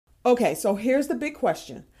Okay, so here's the big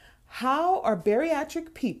question. How are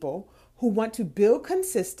bariatric people who want to build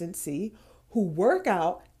consistency, who work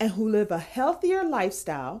out, and who live a healthier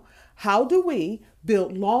lifestyle, how do we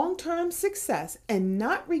build long term success and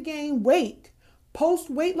not regain weight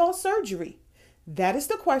post weight loss surgery? That is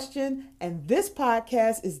the question, and this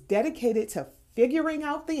podcast is dedicated to figuring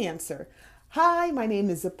out the answer. Hi, my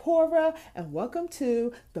name is Zipporah, and welcome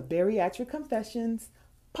to the Bariatric Confessions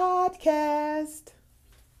podcast.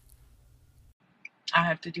 I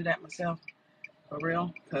have to do that myself, for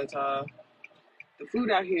real, because the food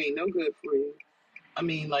out here ain't no good for you. I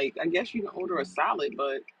mean, like, I guess you can order a salad,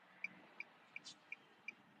 but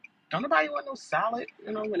don't nobody want no salad,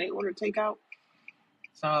 when they order takeout.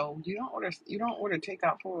 So you don't order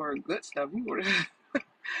takeout for good stuff. You order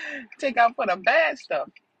takeout for the bad stuff.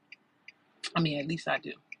 I mean, at least I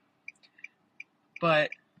do.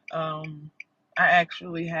 But um, I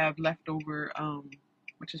actually have leftover,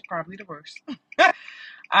 which is probably the worst.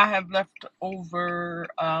 I have left over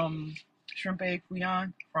shrimp egg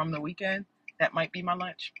fouillon from the weekend. That might be my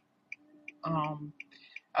lunch. Um,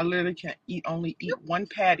 I literally can only eat one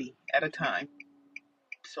patty at a time.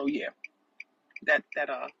 So yeah, that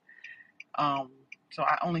um so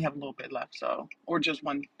I only have a little bit left, so or just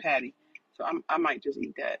one patty. So I might just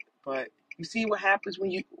eat that. But you see what happens when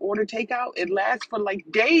you order takeout? It lasts for like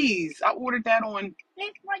days. I ordered that on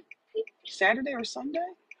Saturday or Sunday,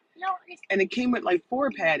 and it came with like four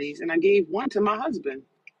patties, and I gave one to my husband.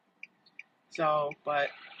 So, but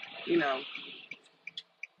you know,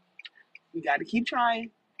 we got to keep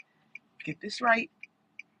trying, get this right.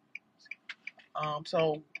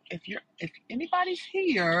 So if anybody's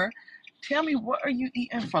here, tell me, what are you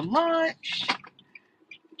eating for lunch?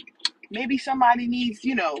 Maybe somebody needs,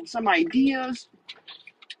 some ideas.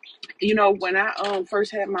 When I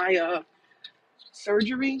first had my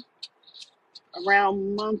surgery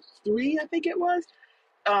around month 3, I think it was.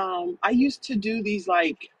 I used to do these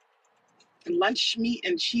like lunch meat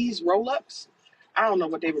and cheese roll-ups. I don't know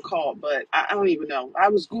what they were called, but I don't even know. I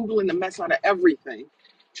was Googling the mess out of everything,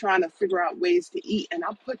 trying to figure out ways to eat, and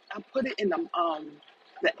I put it in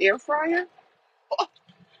the air fryer.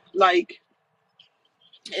 Like,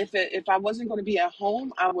 if I wasn't going to be at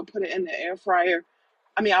home, I would put it in the air fryer.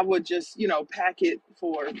 I mean, I would just pack it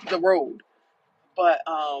for the road. But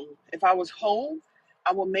if I was home,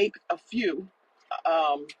 I would make a few.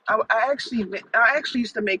 I actually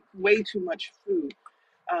used to make way too much food.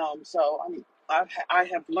 So I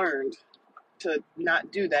have learned to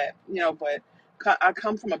not do that. But I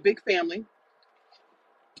come from a big family.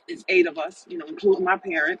 It's 8 of us, including my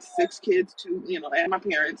parents, 6 kids, two, and my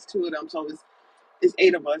parents, 2 of them. So it's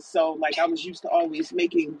 8 of us. So like I was used to always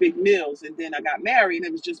making big meals, and then I got married and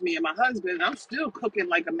it was just me and my husband. And I'm still cooking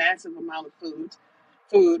like a massive amount of food.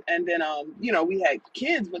 And then we had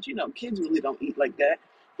kids, but kids really don't eat like that.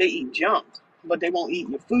 They eat junk, but they won't eat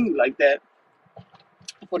your food like that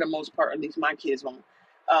for the most part. At least my kids won't.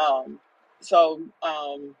 I still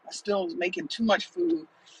was making too much food.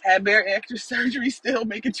 Had bariatric surgery, still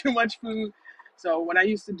making too much food. So when I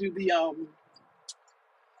used to do the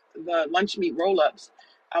lunch meat roll ups,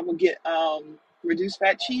 I would get reduced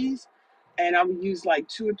fat cheese, and I would use like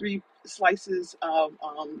 2 or 3 slices of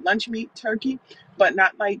lunch meat turkey, but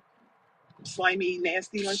not like slimy,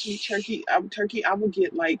 nasty lunch meat turkey. I would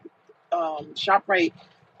get like ShopRite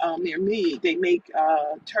near me. They make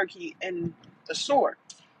turkey in the store,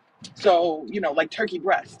 so like turkey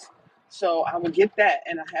breast. So I would get that,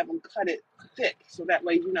 and I have them cut it thick, so that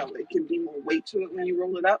way it can be more weight to it when you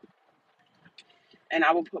roll it up. And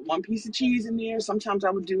I would put one piece of cheese in there. Sometimes I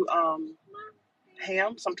would do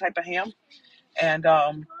ham, some type of ham, and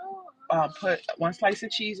put one slice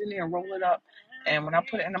of cheese in there and roll it up. And when I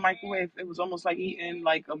put it in the microwave, it was almost like eating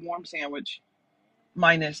like a warm sandwich,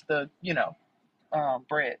 minus the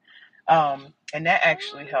bread. And that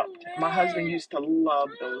actually helped. My husband used to love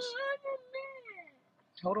those.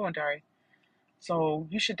 Hold on, Dari. So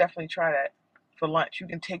you should definitely try that for lunch. You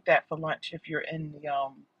can take that for lunch if you're in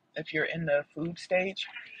the food stage,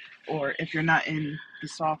 or if you're not in the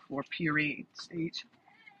soft or puree stage.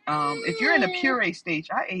 If you're in the puree stage,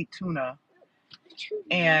 I ate tuna,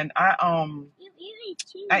 and I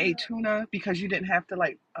ate tuna because you didn't have to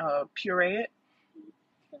like puree it.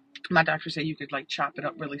 My doctor said you could like chop it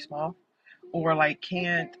up really small, or like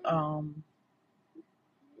canned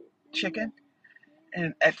chicken.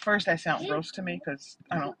 And at first that sounds gross to me because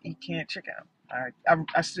I don't eat canned chicken.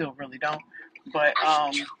 I still really don't. But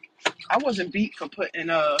I wasn't beat for putting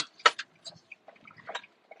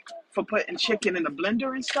chicken in the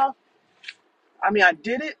blender and stuff. I mean, I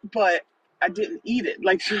did it, but I didn't eat it.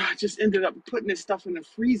 Like, so I just ended up putting this stuff in the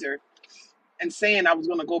freezer. and saying I was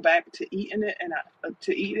going to go back to eating it, and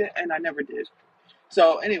to eat it, and I never did.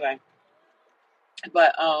 So anyway,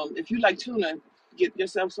 but if you like tuna, get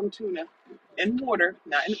yourself some tuna in water,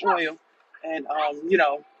 not in oil, and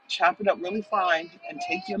chop it up really fine, and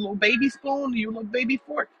take your little baby spoon, your little baby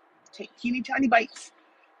fork, take teeny tiny bites.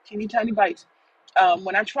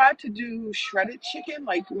 When I tried to do shredded chicken,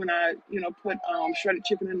 like when I put shredded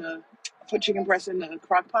chicken put chicken breast in the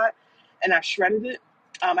crock pot, and I shredded it,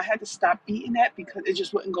 I had to stop eating that because it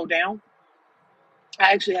just wouldn't go down.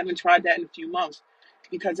 I actually haven't tried that in a few months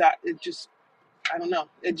because I don't know.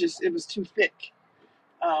 It was too thick.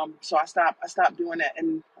 So I stopped doing that,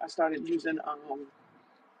 and I started using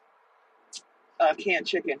canned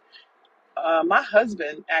chicken. My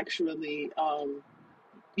husband actually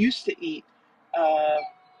used to eat uh,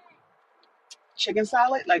 chicken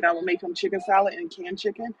salad. Like I would make him chicken salad and canned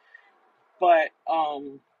chicken, but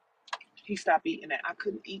he stopped eating it. I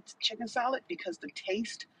couldn't eat chicken salad because the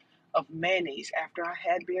taste of mayonnaise after I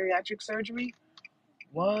had bariatric surgery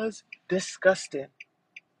was disgusting.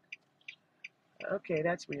 Okay,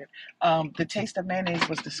 that's weird. The taste of mayonnaise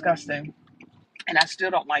was disgusting, and I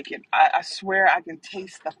still don't like it. I swear I can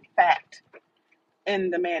taste the fat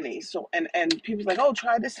in the mayonnaise. So and people's like, oh,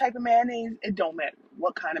 try this type of mayonnaise. It don't matter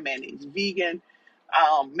what kind of mayonnaise. Vegan,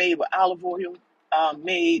 made with olive oil,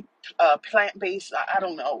 made plant based. I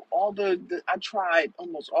don't know. All I tried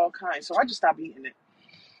almost all kinds. So I just stopped eating it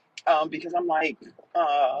because I'm like,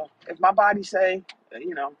 if my body say,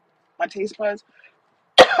 my taste buds,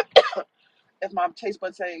 if my taste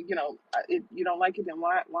buds say, you don't like it, then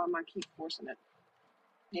why am I keep forcing it?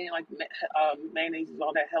 It ain't like mayonnaise is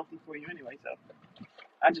all that healthy for you anyway. So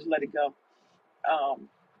I just let it go.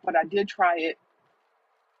 But I did try it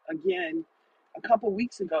again a couple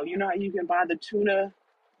weeks ago. You know how you can buy the tuna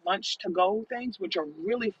lunch to go things, which are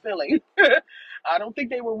really filling. I don't think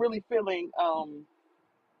they were really filling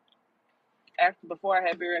after before I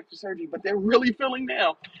had bariatric surgery, but they're really filling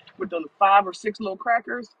now with the 5 or 6 little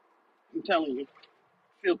crackers. I'm telling you,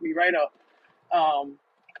 filled me right up. Um,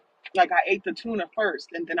 like I ate the tuna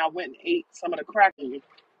first, and then I went and ate some of the crackers.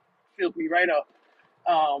 Filled me right up.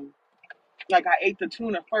 Um, like I ate the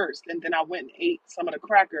tuna first, and then I went and ate some of the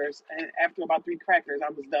crackers, and after about 3 crackers, I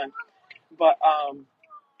was done. But I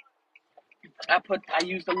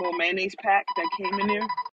used a little mayonnaise pack that came in there.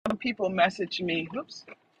 Some people messaged me, oops,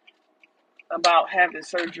 about having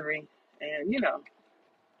surgery, and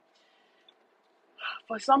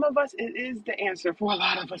for some of us it is the answer. For a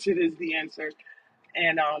lot of us, it is the answer.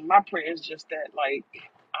 And my prayer is just that, like,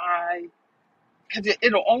 because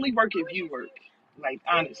it'll only work if you work, like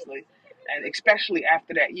honestly, and especially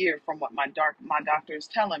after that year, from what my doctor is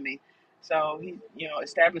telling me. So he,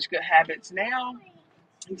 established good habits now.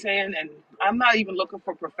 He's saying, and I'm not even looking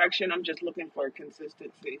for perfection. I'm just looking for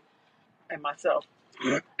consistency in myself.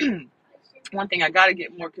 One thing I got to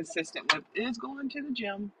get more consistent with is going to the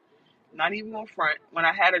gym. Not even on front. When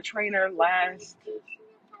I had a trainer last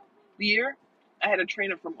year, I had a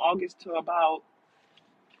trainer from August to about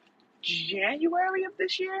January of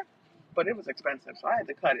this year, but it was expensive, so I had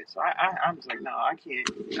to cut it. So I was like, no, I can't.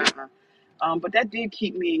 But that did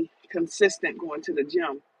keep me consistent going to the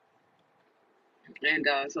gym, and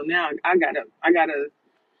so now I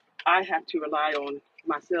have to rely on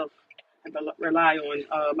myself. I have to rely on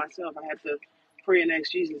myself. I have to pray and ask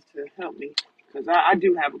Jesus to help me because I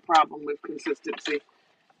do have a problem with consistency.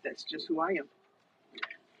 That's just who I am.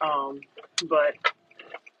 But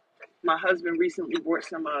my husband recently bought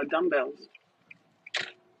some dumbbells,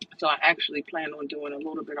 so I actually plan on doing a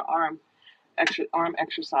little bit of arm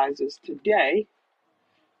exercises today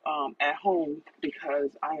at home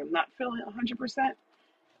because I am not feeling 100%.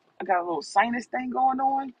 I got a little sinus thing going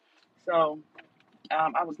on, so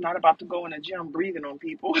I was not about to go in the gym breathing on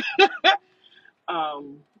people.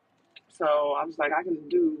 um, so I was like, I can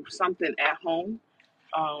do something at home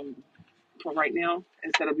um, for right now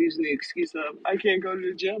instead of using the excuse of I can't go to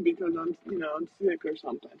the gym because I'm sick or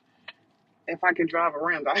something. If I can drive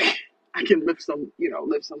around, I can lift some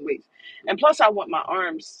weights. And plus, I want my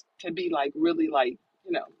arms to be like really like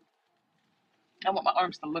you know I want my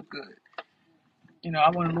arms to look good. I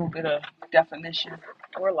want a little bit of definition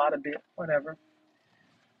or a lot of bit, whatever,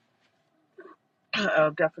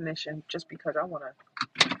 of definition, just because I want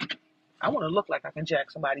to look like I can jack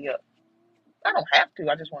somebody up. I don't have to.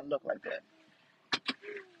 I just want to look like that.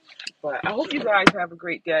 But I hope you guys have a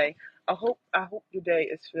great day. I hope your day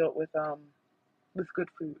is filled with good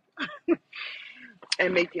food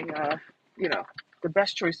and making you know the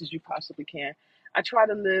best choices you possibly can. I try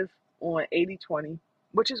to live on 80/20,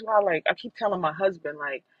 which is why like I keep telling my husband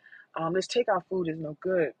like this takeout food is no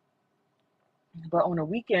good. But on the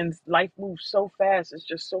weekends, life moves so fast. It's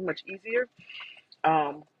just so much easier.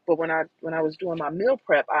 But when I was doing my meal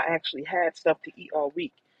prep, I actually had stuff to eat all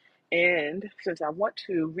week. And since I want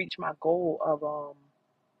to reach my goal of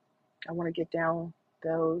I want to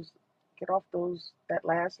those get off those that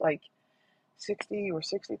last like 60 or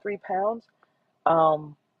 63 pounds.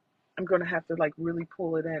 Um, I'm gonna have to like really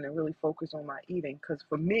pull it in and really focus on my eating because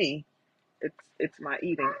for me, it's my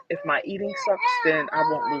eating. If my eating sucks, then I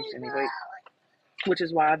won't lose any weight, which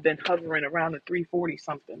is why I've been hovering around the 340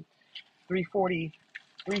 something, 340,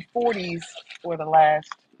 340s for the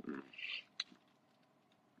last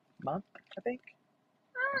month, I think.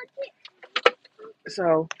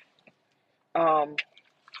 So um,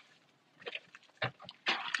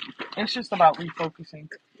 it's just about refocusing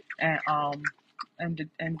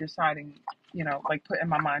and deciding, like putting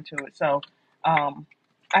my mind to it. So um,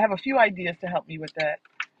 I have a few ideas to help me with that.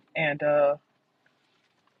 And you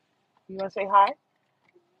want to say hi?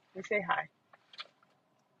 You say hi.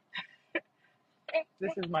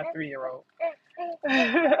 This is my 3-year-old.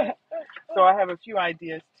 So I have a few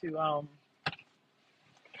ideas to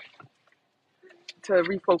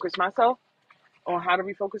refocus myself on how to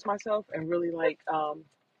refocus myself and really like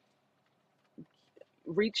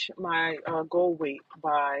reach my goal weight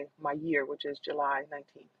by my year, which is July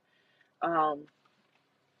 19th.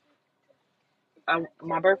 Um,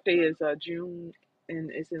 my birthday is June, and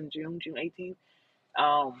it's in June 18th.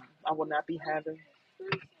 I will not be having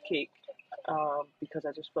cake because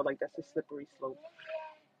I just feel like that's a slippery slope.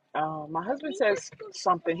 My husband says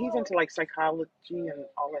something. He's into like psychology and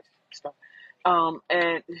all that stuff.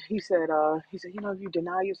 And he said, if you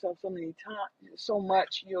deny yourself so many times, so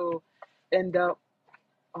much, you'll end up,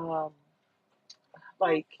 um,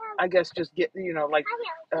 like, I guess just get, like,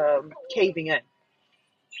 caving in.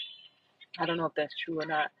 I don't know if that's true or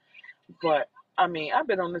not, but I mean, I've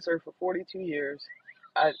been on this earth for 42 years.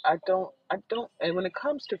 I don't, and when it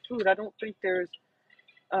comes to food, I don't think there's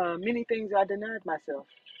many things I denied myself.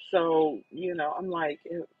 So I'm like,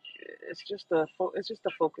 it's just a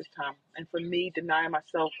focus time, and for me, denying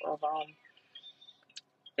myself of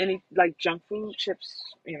any like junk food, chips,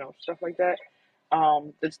 stuff like that.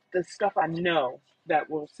 The stuff I know that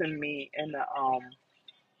will send me in a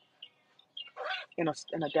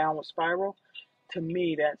downward spiral. To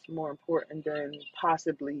me, that's more important than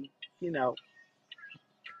possibly, you know,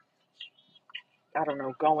 I don't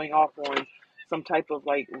know, going off on some type of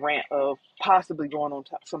like rant of possibly going on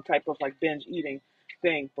some type of like binge eating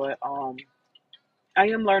thing. But I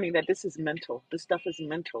am learning that this is mental. This stuff is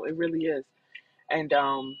mental. It really is. And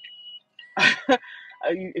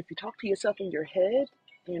if you talk to yourself in your head,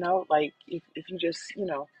 like if you just,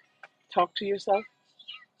 talk to yourself,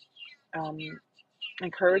 um,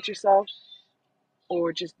 encourage yourself,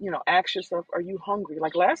 or just, ask yourself, are you hungry?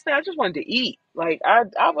 Like last night, I just wanted to eat. Like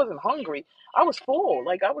I wasn't hungry. I was full.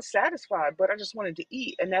 Like I was satisfied, but I just wanted to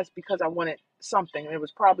eat. And that's because I wanted something. It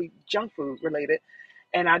was probably junk food related.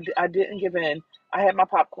 And I didn't give in. I had my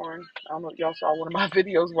popcorn. I don't know if y'all saw one of my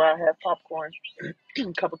videos where I have popcorn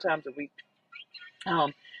a couple times a week.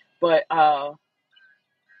 Um, but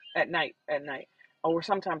at night, or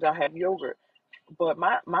sometimes I'll have yogurt. But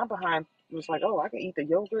my behind was like, oh, I can eat the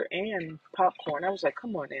yogurt and popcorn. I was like,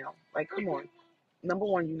 come on now, like come on. Number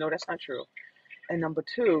one, that's not true, and number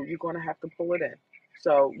two, you're gonna have to pull it in.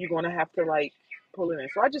 So you're gonna have to like pull it in.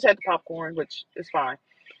 So I just had the popcorn, which is fine.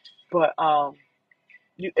 But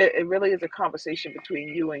it really is a conversation between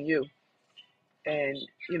you and you, and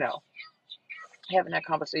you know, having that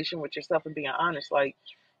conversation with yourself and being honest. Like,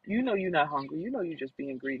 you're not hungry. You're just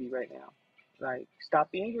being greedy right now. Like,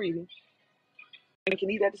 stop being greedy. And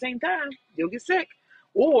can eat at the same time, you'll get sick,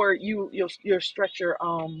 or you'll stretch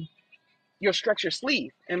you'll stretch your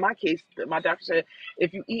sleeve. In my case, my doctor said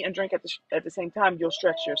if you eat and drink at the same time, you'll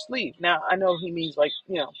stretch your sleeve. Now I know he means like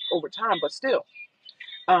over time, but still,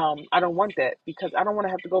 I don't want that because I don't want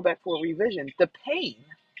to have to go back for a revision. The pain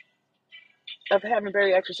of having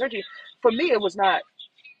bariatric surgery for me, it was not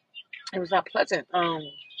pleasant.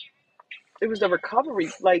 It was the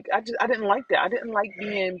recovery. Like I didn't like that. I didn't like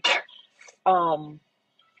being um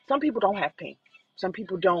some people don't have pain. Some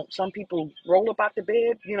people don't. Some people roll up out the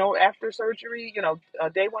bed, after surgery,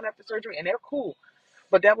 day one after surgery, and they're cool.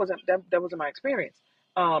 But that wasn't my experience.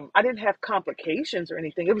 I didn't have complications or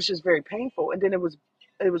anything. It was just very painful, and then it was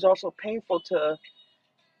also painful to.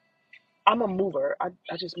 I'm a mover. I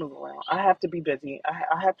just move around. I have to be busy.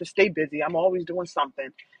 I have to stay busy. I'm always doing something,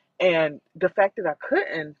 and the fact that I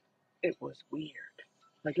couldn't, it was weird.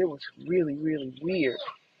 Like it was really, really weird.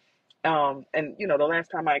 And the last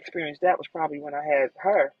time I experienced that was probably when I had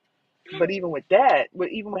her. But even with that,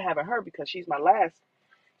 even with having her, because she's my last,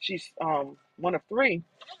 she's one of three,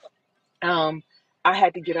 um, I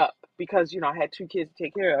had to get up because I had two kids to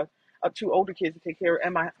take care of, two older kids to take care of,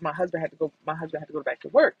 and my husband had to go. My husband had to go back to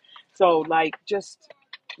work. So like just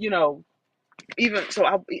you know even so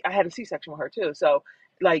I had a C-section with her too. So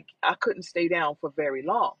like I couldn't stay down for very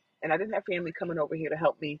long, and I didn't have family coming over here to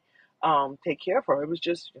help me take care of her. It was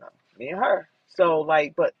just me and her. So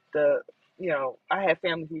like, but I had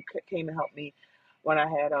family who came and helped me when I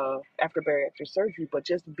had after bariatric surgery. But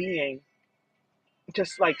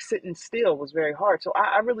just like sitting still was very hard. So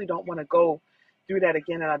I really don't want to go through that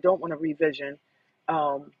again, and I don't want to revision.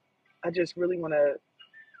 Um, I just really want to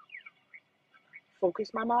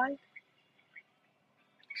focus my mind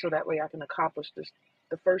so that way I can accomplish this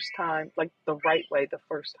the first time, like the right way, the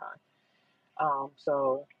first time.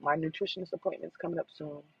 So my nutritionist appointment's coming up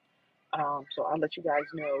soon. So I'll let you guys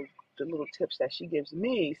know the little tips that she gives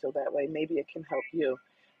me, so that way maybe it can help you.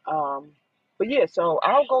 Um, but yeah, so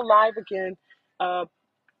I'll go live again, uh,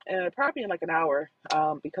 probably in like an hour,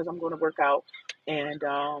 because I'm going to work out and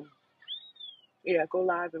yeah, go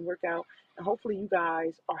live and work out. And hopefully you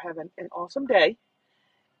guys are having an awesome day.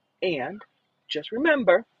 And just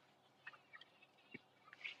remember,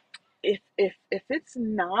 if it's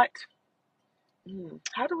not,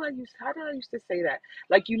 how do I used to say that?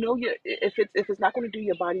 Like if it's not going to do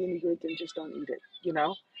your body any good, then just don't eat it.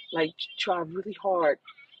 Like try really hard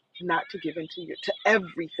not to give into to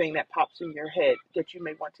everything that pops in your head that you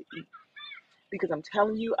may want to eat. Because I'm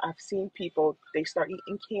telling you, I've seen people, they start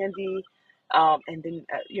eating candy, and then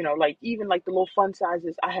like even like the little fun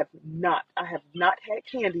sizes. I have not had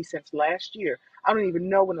candy since last year. I don't even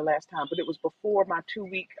know when the last time, but it was before my 2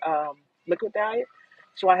 week liquid diet.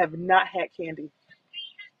 So I have not had candy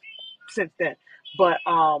since then. But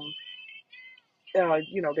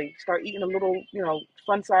they start eating a little,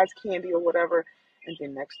 fun sized candy or whatever, and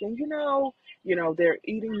then next thing they're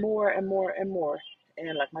eating more and more and more.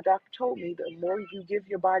 And like my doctor told me, the more you give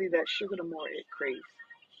your body that sugar, the more it craves.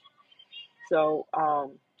 So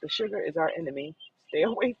the sugar is our enemy. Stay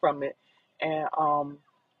away from it, and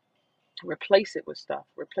replace it with stuff.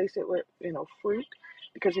 Replace it with fruit,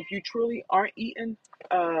 because if you truly aren't eating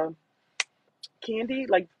uh, candy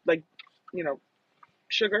like you know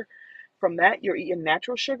sugar from that, you're eating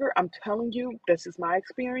natural sugar. I'm telling you, this is my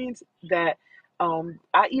experience, that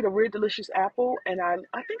I eat a Red Delicious apple, and I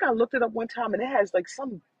think I looked it up one time, and it has like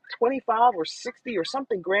some 25 or 60 or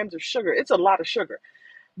something grams of sugar. It's a lot of sugar,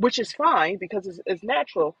 which is fine because it's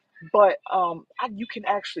natural, but you can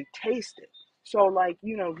actually taste it. So like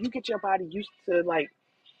you get your body used to like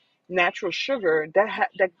natural sugar. That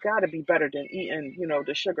got to be better than eating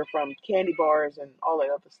the sugar from candy bars and all that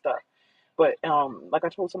other stuff. But like I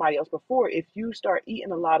told somebody else before, if you start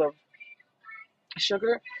eating a lot of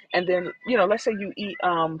sugar, and then let's say you eat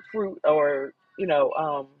fruit, or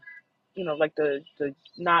like the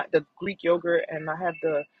not the Greek yogurt, and I have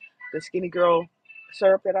the Skinny Girl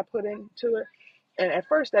syrup that I put into it, and at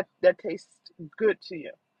first that tastes good to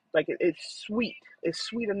you, like it's sweet. It's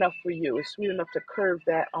sweet enough for you. It's sweet enough to curb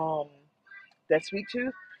that sweet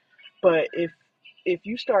tooth. But if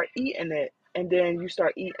you start eating it, and then you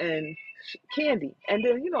start eating candy, and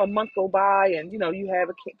then a month go by, and you have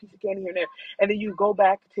a piece of candy here and there, and then you go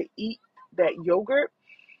back to eat that yogurt,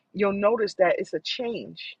 you'll notice that it's a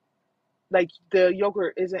change. Like the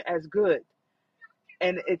yogurt isn't as good,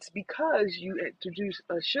 and it's because you introduce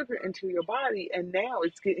a sugar into your body, and now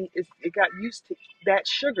it got used to that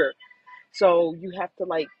sugar. So you have to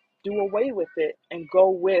like do away with it and go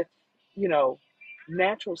with, you know,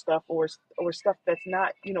 natural stuff, or stuff that's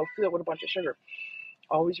not, filled with a bunch of sugar.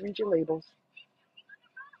 Always read your labels.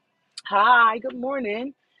 Hi, good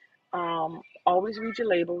morning. Always read your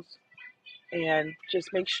labels, and just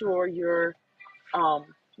make sure you're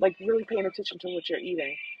like really paying attention to what you're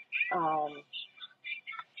eating, um,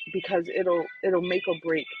 because it'll make or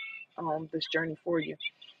break this journey for you.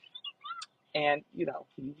 And you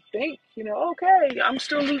think okay, I'm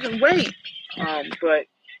still losing weight, but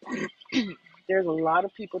there's a lot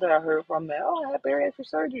of people that I heard from that, oh, I had bariatric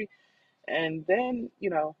surgery. And then,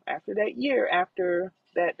 after that year, after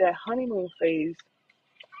that honeymoon phase,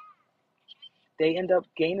 they end up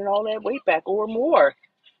gaining all that weight back or more,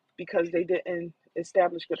 because they didn't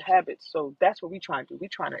establish good habits. So that's what we try to do. We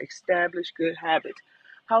trying to establish good habits.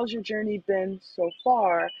 How's your journey been so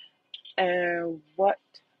far, and what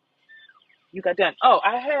you got done? Oh,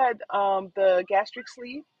 I had the gastric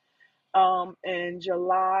sleeve in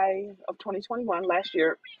July of 2021, last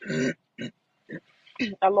year.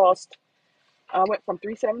 I went from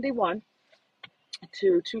 371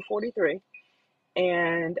 to 243,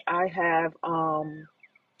 and I have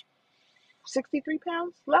 63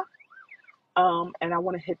 pounds left. And I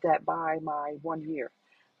want to hit that by my 1 year.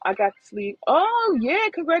 I got to sleep. Oh yeah,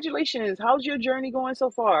 congratulations! How's your journey going so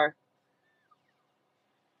far?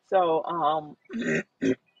 So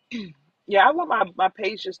yeah, I want my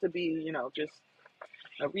page just to be, just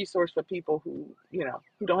a resource for people who,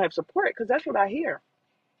 who don't have support, because that's what I hear.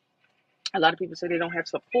 A lot of people say they don't have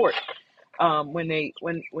support when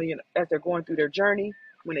as they're going through their journey,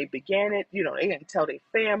 when they began it, they didn't tell their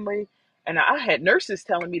family. And I had nurses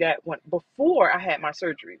telling me that before I had my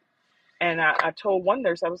surgery. And I told one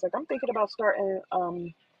nurse, I was like, I'm thinking about starting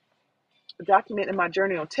documenting my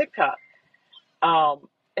journey on TikTok.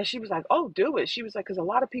 And she was like, "Oh, do it." She was like, "Because a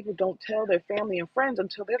lot of people don't tell their family and friends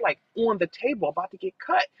until they're like on the table about to get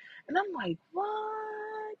cut." And I'm like,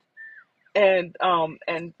 "What?" And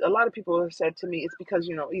a lot of people have said to me it's because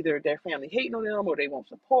either their family hating on them or they won't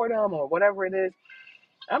support them or whatever it is.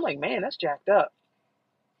 I'm like, man, that's jacked up.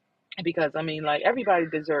 Because I mean, like, everybody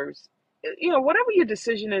deserves, whatever your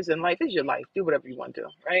decision is in life is your life. Do whatever you want to do,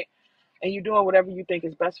 right? And you're doing whatever you think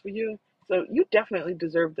is best for you. So you definitely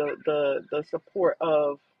deserve the support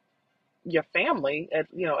of your family,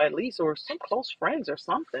 at least, or some close friends or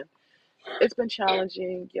something. It's been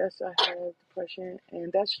challenging. Yes, I have depression,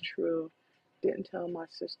 and that's true. Didn't tell my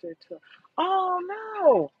sister to. Oh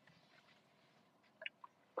no!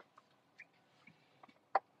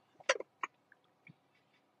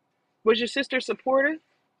 Was your sister supportive,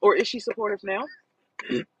 or is she supportive now?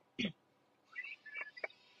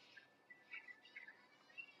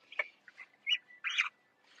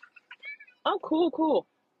 Oh, cool, cool.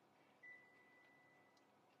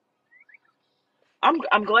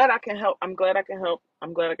 I'm glad I can help. I'm glad I can help.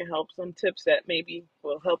 I'm glad I can help. Some tips that maybe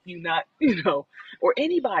will help you not, or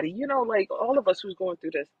anybody, like all of us who's going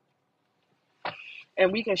through this,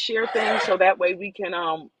 and we can share things so that way we can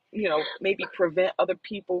maybe prevent other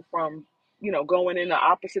people from going in the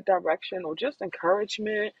opposite direction, or just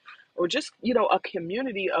encouragement, or just a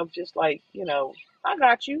community of just like, I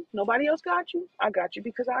got you, nobody else got you, I got you,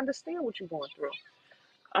 because I understand what you're going through.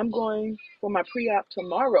 I'm going for my pre-op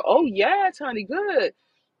tomorrow. Oh yes, honey, good.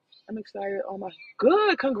 I'm excited. Oh my,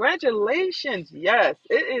 good, congratulations. Yes,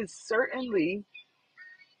 it is certainly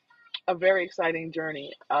a very exciting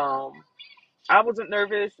journey. I wasn't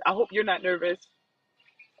nervous. I hope you're not nervous.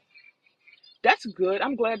 That's good.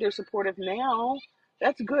 I'm glad they're supportive now.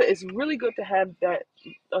 That's good. It's really good to have that,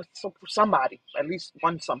 somebody, at least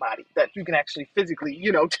one somebody that you can actually physically,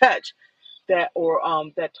 touch, that, or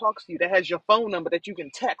that talks to you, that has your phone number that you can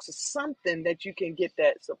text, or something that you can get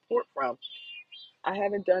that support from. I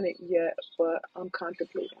haven't done it yet, but I'm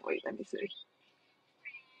contemplating. Wait, let me see.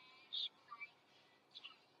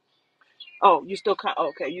 Oh, you still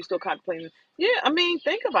okay? You still contemplating? Yeah, I mean,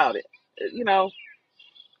 think about it. You know,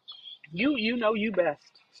 you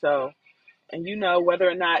best. So, and whether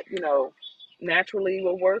or not naturally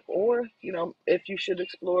will work, or if you should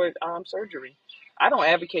explore surgery. I don't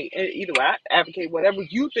advocate either way. I advocate whatever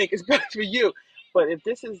you think is best for you. But if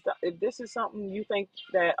this is something you think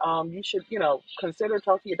that you should consider,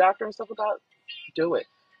 talk to your doctor and stuff about, do it.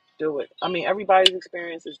 Do it. I mean, everybody's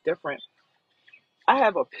experience is different. I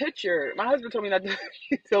have a picture. My husband told me not to.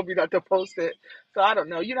 He told me not to post it. So I don't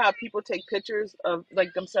know. You know how people take pictures of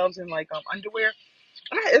like themselves in like underwear.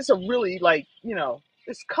 It's a really like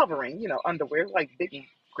it's covering underwear, like big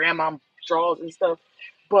grandma drawers and stuff.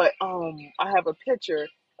 But I have a picture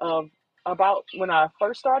of about when I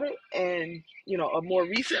first started, and a more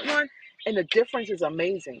recent one, and the difference is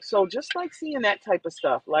amazing. So just like seeing that type of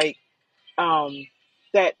stuff, like um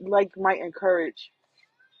that like might encourage,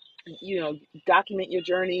 you know document your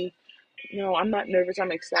journey. I'm not nervous.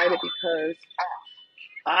 I'm excited because,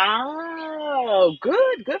 oh,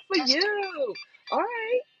 good for you. All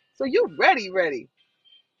right, so you ready.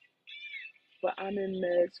 But I'm in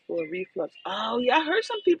meds for reflux. Oh yeah, I heard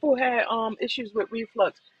some people had issues with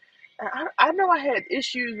reflux. I know I had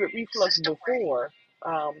issues with reflux before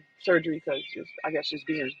surgery, because just, I guess, just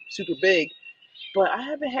being super big. But I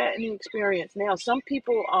haven't had any experience now. Some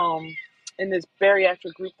people in this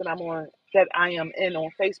bariatric group that I am in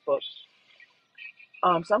on Facebook,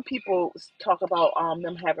 some people talk about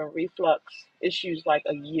them having reflux issues like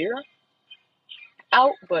a year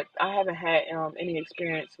out, but I haven't had any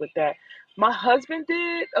experience with that. My husband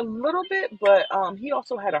did a little bit, but he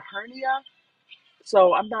also had a hernia,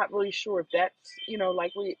 so I'm not really sure if that's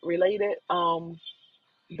like related.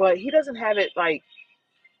 But he doesn't have it like,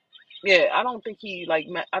 yeah. I don't think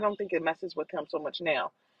I don't think it messes with him so much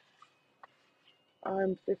now.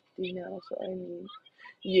 I'm 50 now, so I mean,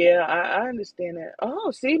 yeah, I understand that.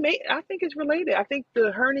 Oh, see, I think it's related. I think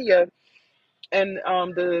the hernia and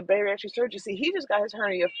the bariatric surgery. See, he just got his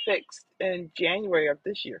hernia fixed in January of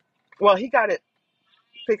this year. Well, he got it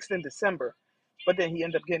fixed in December, but then he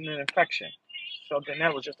ended up getting an infection. So then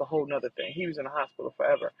that was just a whole nother thing. He was in the hospital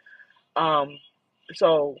forever. Um,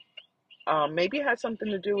 so maybe it had something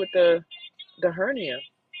to do with the hernia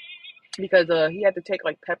because he had to take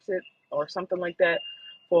like Pepsid or something like that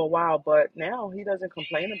for a while, but now he doesn't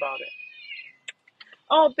complain about it.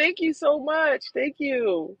 Oh, thank you so much. Thank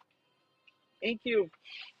you. Thank you.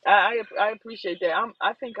 I appreciate that.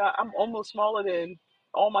 I think I'm almost smaller than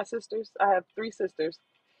all my sisters. I have three sisters.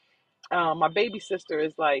 My baby sister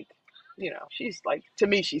is like, she's like, to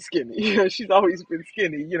me, she's skinny. She's always been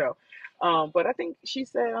skinny, But I think she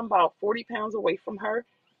said I'm about 40 pounds away from her.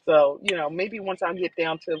 So, maybe once I get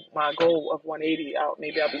down to my goal of 180,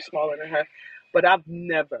 maybe I'll be smaller than her. But I've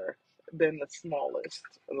never been the smallest.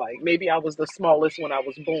 Like maybe I was the smallest when I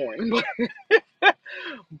was born.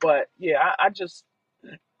 But yeah, I just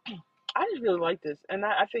really like this. And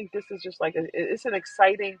I think this is just like, it's an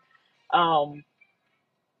exciting, um,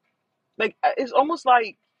 like, it's almost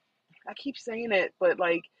like, I keep saying it, but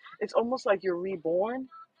like it's almost like you're reborn,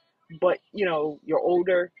 but you're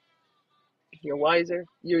older, you're wiser,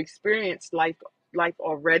 you experienced life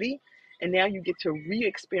already, and now you get to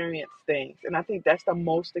re-experience things. And I think that's the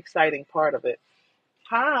most exciting part of it.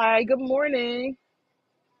 Hi, good morning.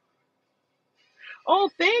 Oh,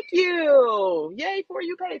 thank you. Yay for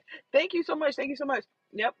you, Paige. Thank you so much. Thank you so much.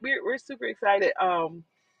 Yep, we're super excited. I'm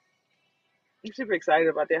super excited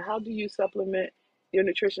about that. How do you supplement your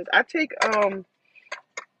nutrition? I take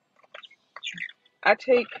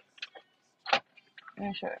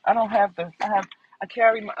yeah, sure. I don't have the. I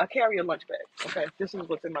carry a lunch bag. Okay, this is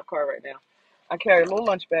what's in my car right now. I carry a little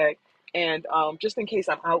lunch bag, and just in case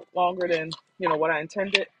I'm out longer than what I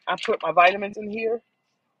intended, I put my vitamins in here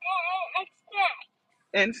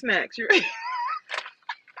and snacks. You're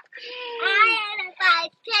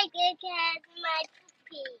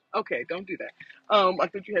okay. Don't do that. I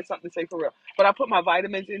thought you had something to say for real, but I put my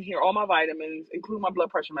vitamins in here. All my vitamins, include my blood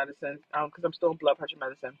pressure medicine, because I'm still on blood pressure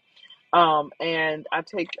medicine. And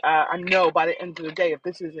I know by the end of the day, if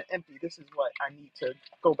this isn't empty, this is what I need to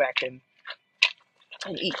go back and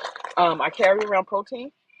eat. I carry around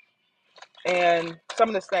protein, and some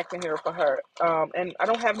of the snacks in here are for her. And I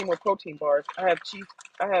don't have any more protein bars. I have cheese.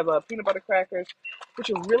 I have peanut butter crackers, which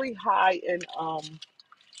are really high in.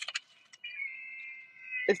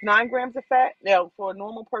 It's 9 grams of fat. Now, for a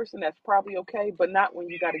normal person, that's probably okay, but not when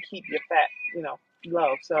you got to keep your fat,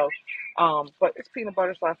 low. So, but it's peanut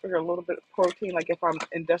butter, so I figure a little bit of protein, like if I'm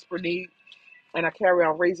in desperate need, and I carry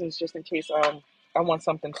on raisins just in case I want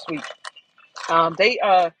something sweet. They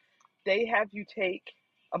have you take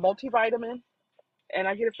a multivitamin, and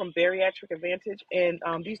I get it from Bariatric Advantage. And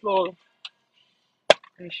these little,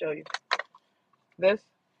 let me show you this.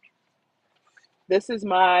 This is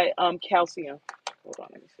my calcium. Hold on,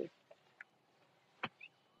 let me see.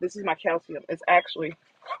 This is my calcium. It's actually,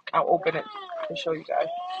 I'll open it and show you guys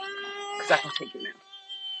because I can take it now.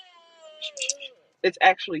 It's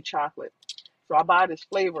actually chocolate. So I buy this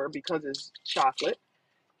flavor because it's chocolate.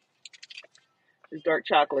 It's dark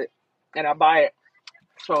chocolate, and I buy it.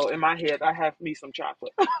 So in my head, I have me some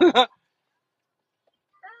chocolate.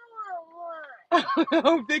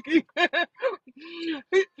 Oh, Vicky.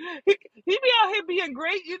 He be out here being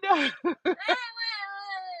great.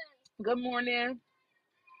 Good morning.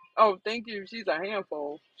 Oh, thank you. She's a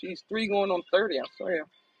handful. She's 3 going on 30, I swear.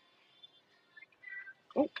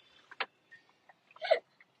 Oh,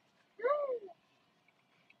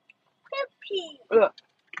 look.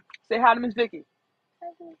 Say hi to Miss Vicky.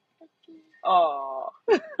 Oh.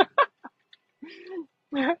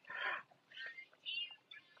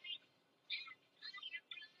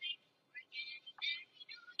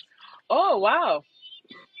 Oh, wow.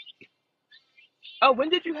 Oh, when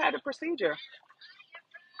did you have the procedure?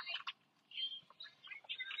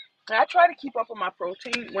 I try to keep up with my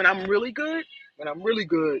protein when I'm really good. When I'm really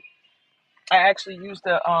good, I actually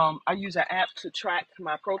I use an app to track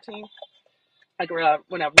my protein. Like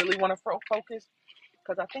when I really want to focus,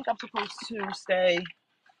 because I think I'm supposed to stay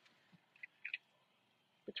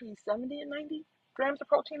between 70 and 90 grams of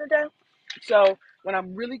protein a day. So when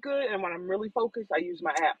I'm really good and when I'm really focused, I use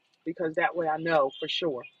my app because that way I know for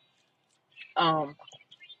sure. Um,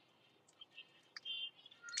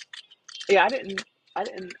 yeah, I didn't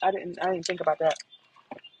think about that.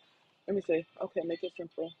 Let me see. Okay, make it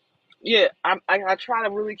simple. Yeah, I try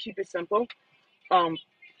to really keep it simple. Um,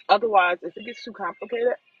 Otherwise, if it gets too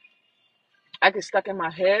complicated, I get stuck in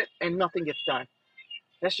my head and nothing gets done.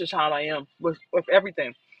 That's just how I am with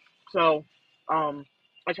everything. So,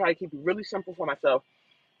 I try to keep it really simple for myself.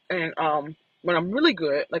 And when I'm really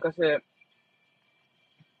good, like I said,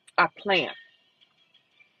 I plan.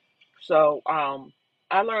 So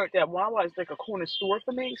I learned that Wawa is like a corner store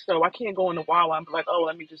for me. So I can't go into Wawa and be like, oh,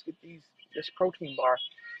 let me just get this protein bar.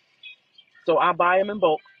 So I buy them in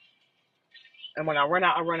bulk, and when I run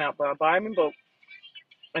out, I run out. But I buy them in bulk,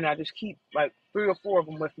 and I just keep like 3 or 4 of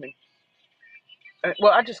them with me.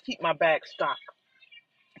 Well, I just keep my bag stocked,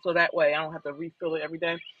 so that way I don't have to refill it every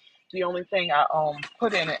day. The only thing I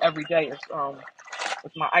put in it every day is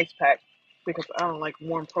my ice pack because I don't like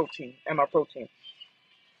warm protein and my protein.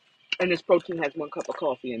 And this protein has 1 cup of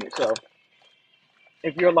coffee in it. So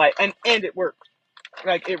if you're like, and it works,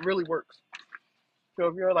 like it really works. So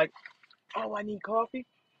if you're like, oh, I need coffee,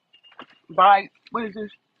 buy what is this?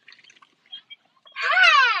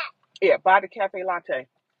 Yeah, buy the cafe latte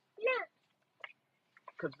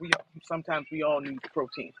because we sometimes we all need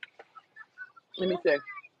protein. Let me say,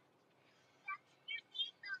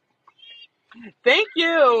 thank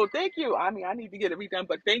you. I mean, I need to get it redone,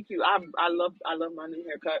 but thank you. I love my new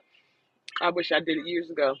haircut. I wish I did it years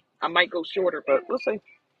ago. I might go shorter, but we'll see.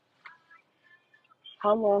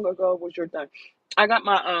 How long ago was your done? I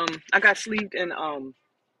got sleeved in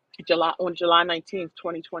July 19th,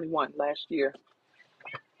 2021, last year.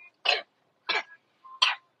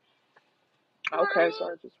 Okay,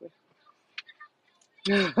 so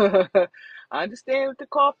I understand with the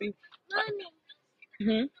coffee.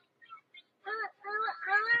 Hmm.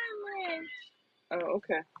 Oh,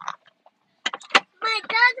 okay.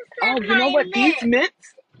 Oh, you know what? These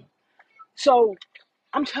mints. So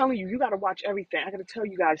I'm telling you, you got to watch everything. I got to tell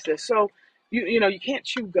you guys this. So you know you can't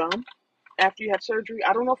chew gum after you have surgery.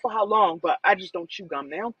 I don't know for how long, but I just don't chew gum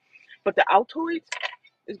now. But the Altoids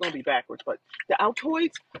is gonna be backwards. But the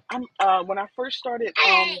Altoids, I'm when I first started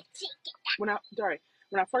when I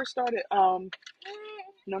first started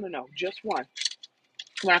no just one.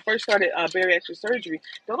 When I first started bariatric surgery,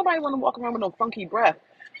 don't nobody want to walk around with no funky breath.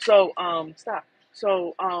 So stop.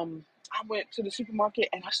 So I went to the supermarket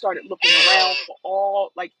and I started looking around for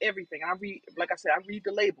all like everything. I read, like I said, I read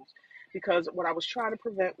the labels because what I was trying to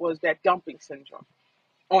prevent was that dumping syndrome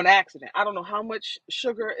on accident. I don't know how much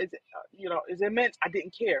sugar is immense. I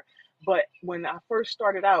didn't care, but when I first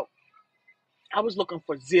started out, I was looking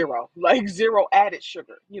for zero, like zero added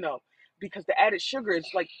sugar, because the added sugar is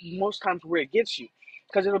like most times where it gets you,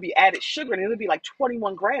 because it'll be added sugar and it'll be like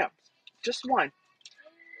 21 grams, just one.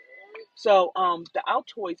 So the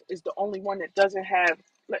Altoids is the only one that doesn't have.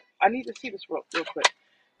 I need to see this real quick.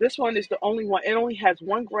 This one is the only one. It only has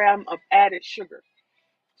 1 gram of added sugar.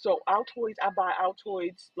 So Altoids, I buy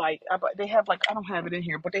Altoids like they have like I don't have it in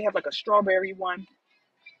here, but they have like a strawberry one.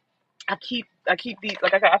 I keep these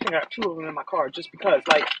like I think I got 2 of them in my car just because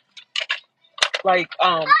like like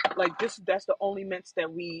this that's the only mints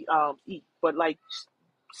that we eat. But like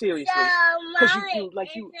seriously, because you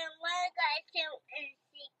like you.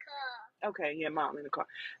 Okay, yeah, mom in the car.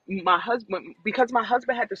 My husband, because my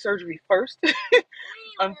husband had the surgery first,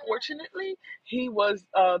 unfortunately, he was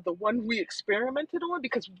the one we experimented on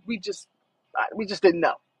because we just didn't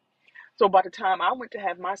know. So by the time I went to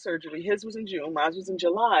have my surgery, his was in June, mine was in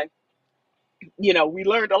July. We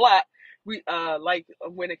learned a lot. We like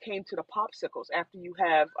when it came to the popsicles after you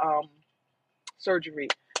have surgery.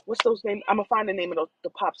 What's those names? I'm gonna find the name of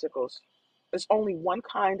the popsicles. There's only one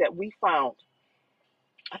kind that we found.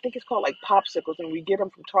 I think it's called like popsicles, and we get them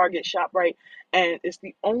from Target, ShopRite, and it's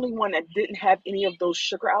the only one that didn't have any of those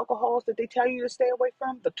sugar alcohols that they tell you to stay away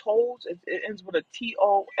from. The tolls, it ends with a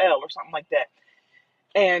TOL or something like that.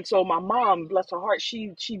 And so my mom, bless her heart,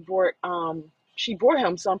 she brought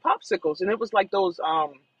him some popsicles, and it was like those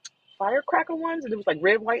firecracker ones, and it was like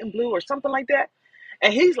red, white, and blue or something like that.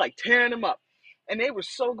 And he's like tearing them up, and they were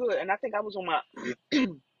so good. And I think I was on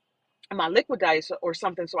my liquid diet or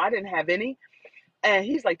something, so I didn't have any. And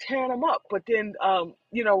he's like tearing them up. But then,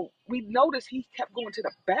 we noticed he kept going to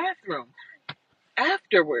the bathroom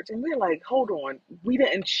afterwards, and we're like, hold on, we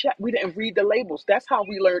didn't check, we didn't read the labels. That's how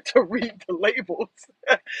we learned to read the labels.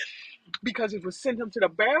 Because it was sent him to the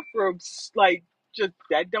bathroom, like just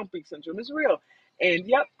that dumping syndrome is real. And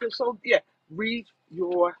yep, so yeah, read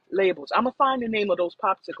your labels. I'm gonna find the name of those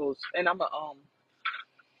popsicles, and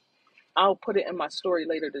I'll put it in my story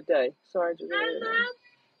later today. Sorry, just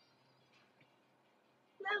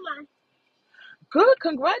good.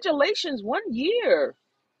 Congratulations, 1 year.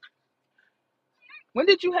 When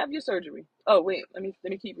did you have your surgery? Oh wait, let me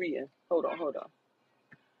keep reading. Hold on.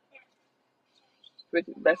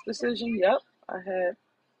 Best decision. Yep, I had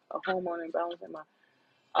a hormone imbalance in my.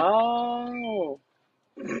 Oh.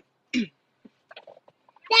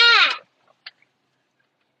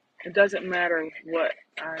 It doesn't matter what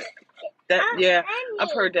I that yeah,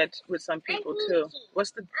 I've heard that with some people too.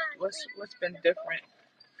 What's been different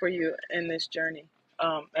for you in this journey?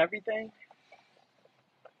 everything,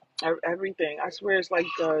 everything. I swear it's like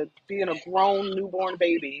being a grown newborn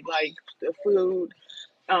baby. Like the food,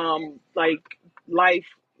 like life,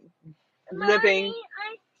 living.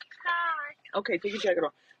 Okay, take your jacket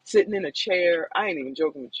off. Sitting in a chair. I ain't even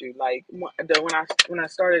joking with you. Like when I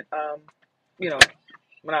started, you know,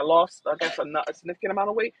 when I lost, I guess a significant amount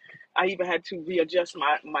of weight, I even had to readjust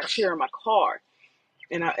my chair in my car.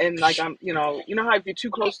 And like I'm, you know how if you're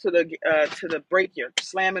too close to the brake, you're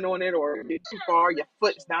slamming on it, or you're too far, your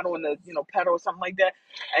foot's not on the pedal or something like that.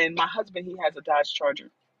 And my husband, he has a Dodge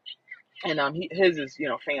Charger, and his is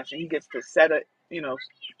fancy. He gets to set it,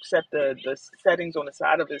 set the settings on the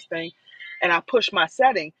side of his thing, and I pushed my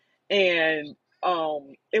setting, and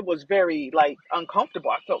it was very like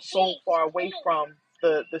uncomfortable. I felt so far away from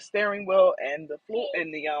the steering wheel and the floor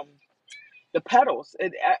and the pedals.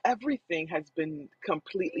 Everything has been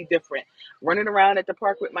completely different. Running around at the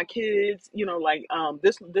park with my kids, like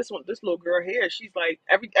this little girl here, she's like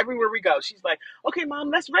everywhere we go, she's like, okay, mom,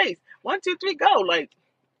 let's race. 1, 2, 3, go. Like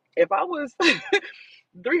if I was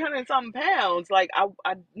 300 and something pounds, like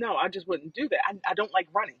I no, I just wouldn't do that. I don't like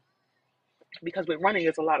running because with running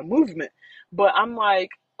it's a lot of movement. But I'm like,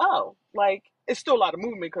 oh, like it's still a lot of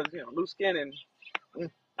movement because loose skin and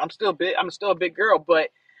I'm still big. I'm still a big girl, but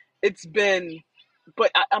it's been.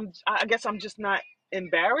 But I guess I'm just not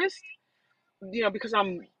embarrassed, because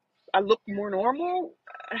I look more normal.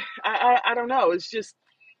 I don't know. It's just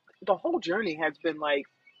the whole journey has been like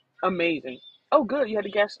amazing. Oh, good. You had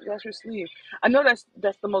to gas your sleeve. I know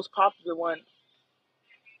that's the most popular one.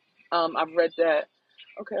 I've read that.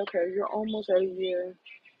 Okay, okay. You're almost at a year.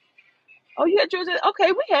 Oh, you had yours.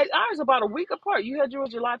 Okay, we had ours about a week apart. You had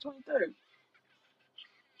yours July 23rd.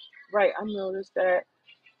 Right. I noticed that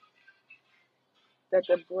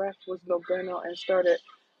the breath was no bueno and started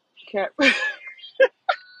can't because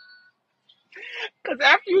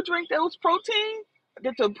after you drink those protein,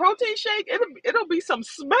 get the protein shake, it'll be some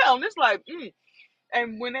smell, and it's like,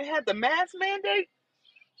 And when they had the mask mandate,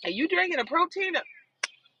 and you drinking a protein,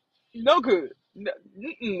 no good. No,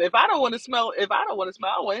 if I don't want to smell, I don't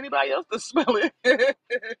want anybody else to smell it.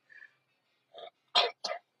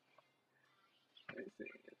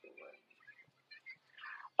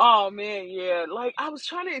 Oh man, yeah. Like I was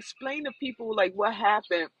trying to explain to people like what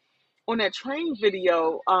happened on that train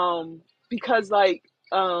video, because like,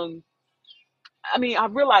 I mean, I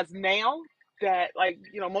realize now that like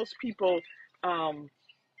most people um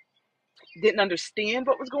didn't understand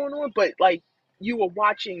what was going on, but like you were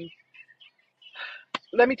watching.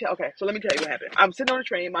 Let me tell you what happened. I'm sitting on the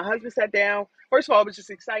train. My husband sat down. First of all, it was just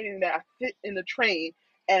exciting that I fit in the train,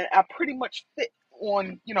 and I pretty much fit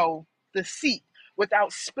on the seat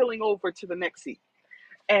without spilling over to the next seat.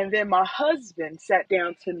 And then my husband sat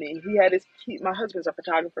down to me. My husband's a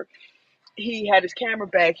photographer. He had his camera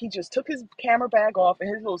bag. He just took his camera bag off and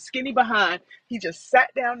his little skinny behind. He just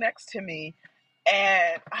sat down next to me,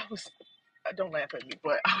 and don't laugh at me,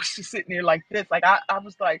 but I was just sitting there like this. Like I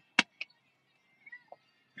was like,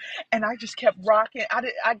 and I just kept rocking. I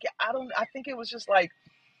think it was just like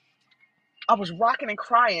I was rocking and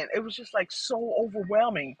crying. It was just like so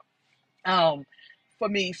overwhelming um for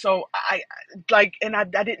me. So I like, and I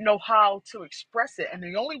didn't know how to express it. And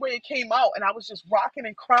the only way it came out, and I was just rocking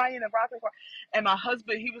and crying and rocking and crying. And my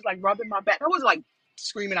husband, he was like rubbing my back. I was like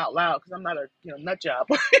screaming out loud because I'm not a nut job.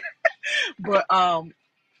 but I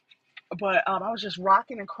was just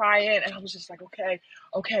rocking and crying, and I was just like, okay,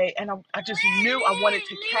 okay, and I just knew I wanted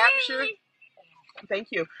to capture. Thank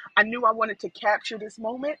you. I knew I wanted to capture this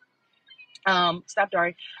moment. Stop,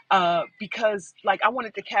 Dari. Because like I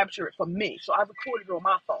wanted to capture it for me, so I recorded it on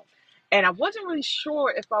my phone, and I wasn't really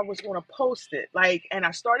sure if I was going to post it. Like, and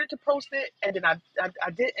I started to post it, and then I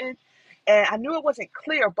didn't, and I knew it wasn't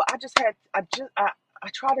clear, but I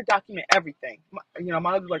try to document everything. My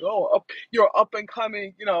husband's like, oh, you're up and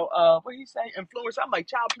coming, what do you say, influencer. I'm like,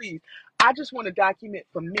 child, please. I just want to document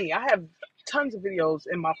for me. I have tons of videos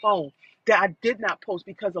in my phone that I did not post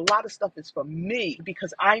because a lot of stuff is for me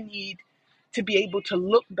because I need to be able to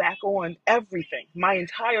look back on everything, my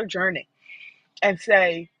entire journey, and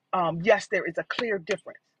say, yes, there is a clear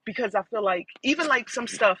difference. Because I feel like even like some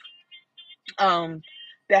stuff um,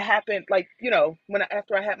 that happened, like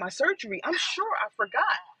after I had my surgery, I'm sure I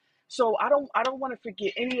forgot. So I don't want to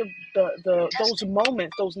forget any of the those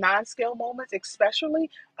moments, those non-scale moments, especially.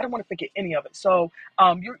 I don't want to forget any of it. So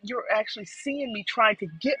you're actually seeing me trying to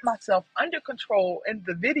get myself under control in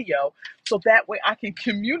the video, so that way I can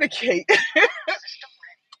communicate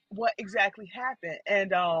what exactly happened.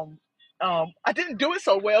 And I didn't do it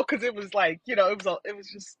so well because it was like it was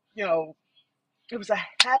just it was a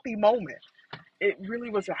happy moment. It really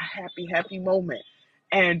was a happy moment.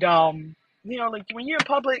 And like when you're in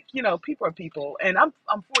public, people are people. And I'm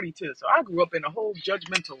 42, so I grew up in a whole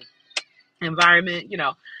judgmental environment,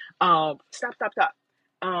 stop.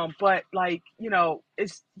 But like,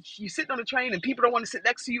 it's you sitting on the train and people don't want to sit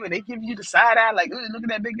next to you and they give you the side eye, like, "Ugh, look at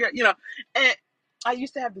that big girl," And I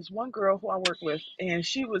used to have this one girl who I worked with, and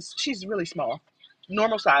she's really small,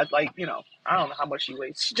 normal size, like, I don't know how much she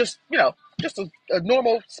weighs. She just a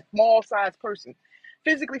normal small size person,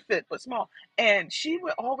 physically fit but small. And she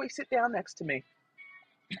would always sit down next to me,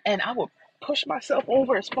 and I would push myself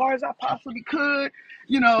over as far as I possibly could,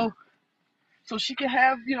 you know, so she could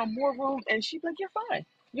have, more room. And she'd be like, "You're fine.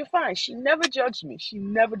 You're fine." She never judged me. She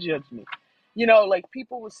never judged me. Like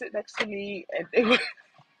people would sit next to me and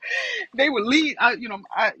they would lean.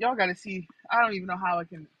 Y'all got to see. I don't even know how I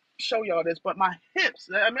can show y'all this, but my hips.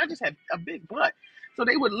 I mean, I just had a big butt, so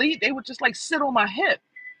they would lean. They would just like sit on my hip,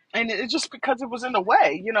 and it's just because it was in the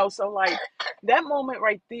way. So like that moment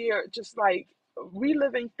right there, just like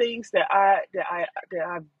reliving things that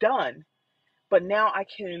I've done, but now I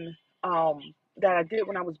can that I did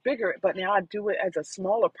when I was bigger, but now I do it as a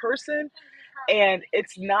smaller person, and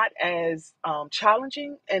it's not as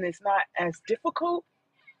challenging and it's not as difficult.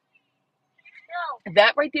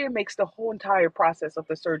 That right there makes the whole entire process of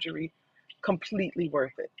the surgery completely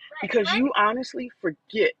worth it, because you honestly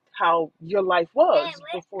forget how your life was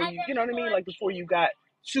before you know what I mean, like before you got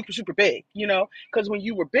super super big, because when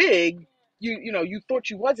you were big, you thought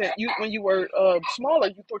you wasn't, you when you were smaller,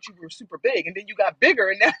 you thought you were super big, and then you got bigger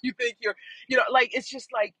and now you think you're, like it's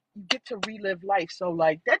just like you get to relive life. So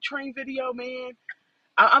like that train video, man,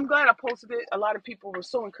 I'm glad I posted it. A lot of people were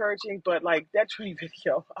so encouraging, but like that train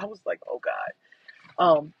video, I was like, oh god.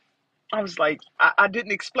 um I was like, I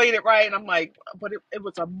didn't explain it right, and I'm like, but it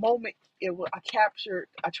was a moment. I was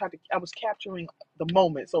capturing the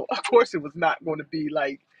moment. So of course it was not going to be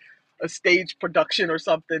like a stage production or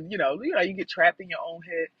something. You get trapped in your own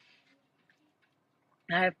head.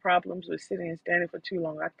 I have problems with sitting and standing for too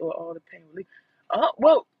long. I thought all the pain would leave. Oh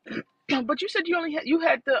well, but you said you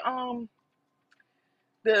had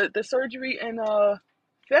the surgery in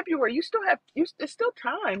February. You still have it's still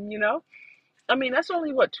time. I mean, that's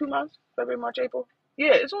only what, 2 months? February, March, April.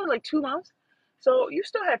 Yeah, it's only like 2 months. So you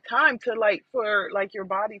still have time to like for like your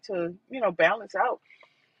body to balance out.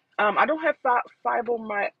 I don't have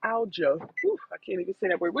fibromyalgia. Whew, I can't even say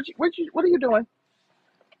that word. What are you doing?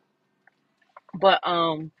 But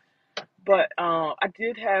I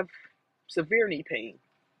did have severe knee pain,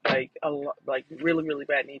 like a lot, like really really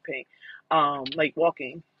bad knee pain, like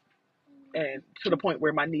walking, and to the point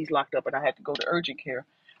where my knees locked up and I had to go to urgent care.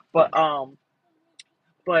 But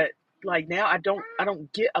but like now I don't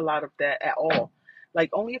get a lot of that at all. Like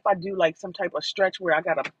only if I do like some type of stretch where I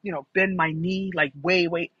gotta bend my knee like way,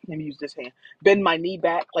 let me use this hand, bend my knee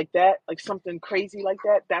back like that, like something crazy like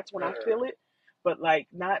that. That's when I feel it, but like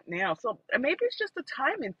not now. So and maybe it's just a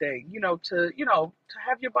timing thing, to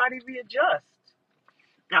have your body readjust.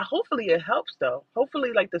 Now hopefully it helps though.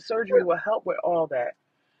 Hopefully like the surgery will help with all that.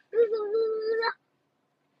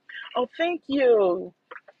 Oh, thank you.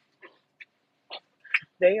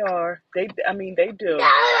 They are. I mean, they do.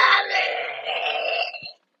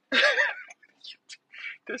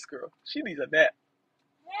 This girl, she needs a nap.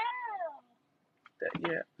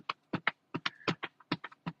 Yeah.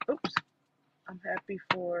 Oops. I'm happy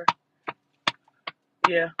for.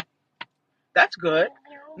 Yeah, that's good.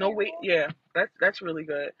 No weight. Yeah, that's really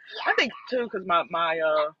good. I think too, because my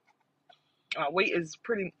weight is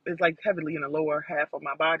like heavily in the lower half of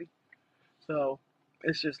my body, so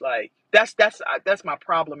it's just like that's my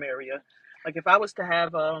problem area. Like if I was to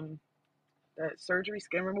have that surgery,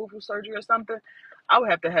 skin removal surgery or something, I would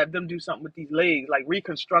have to have them do something with these legs, like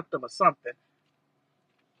reconstruct them or something.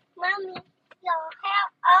 Mommy, your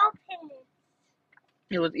hair open.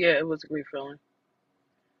 It was a refilling.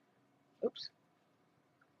 Oops.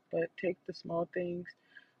 But take the small things.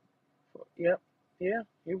 Yep. Yeah,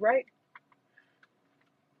 you're right.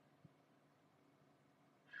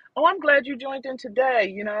 Oh, I'm glad you joined in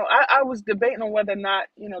today. I was debating on whether or not,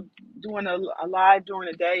 doing a live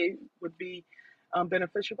during the day would be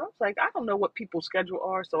beneficial. But I was like, I don't know what people's schedule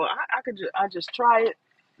are, so I just try it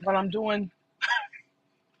while I'm doing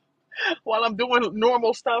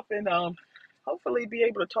normal stuff, and hopefully be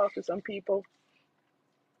able to talk to some people.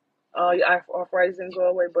 Arthritis didn't go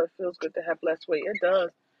away, but it feels good to have less weight. It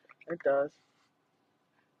does. It does.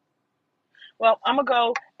 Well, I'm gonna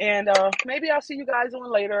go, and maybe I'll see you guys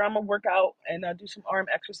on later. I'm gonna work out and do some arm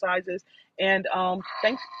exercises. And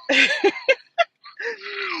thanks, thanks,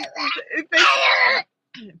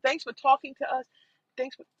 thanks for talking to us.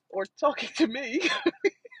 Thanks for or talking to me.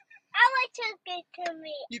 want to get to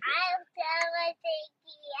me. You- I want to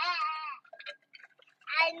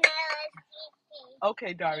I know.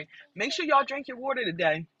 Okay, Dari. Make sure y'all drink your water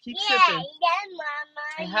today. Keep Yeah, sipping. Mama.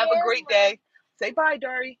 And have a great day. Say bye,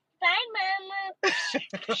 Dari. Bye, Mama.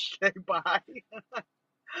 Okay, bye.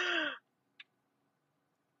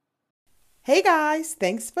 Hey guys,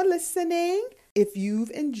 thanks for listening. If you've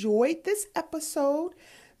enjoyed this episode,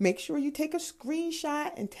 make sure you take a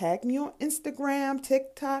screenshot and tag me on Instagram,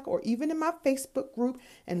 TikTok, or even in my Facebook group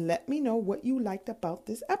and let me know what you liked about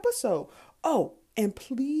this episode. Oh, and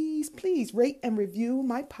please, please rate and review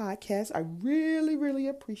my podcast. I really, really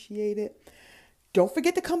appreciate it. Don't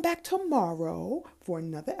forget to come back tomorrow for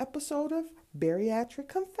another episode of Bariatric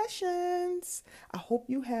Confessions. I hope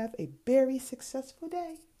you have a very successful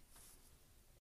day.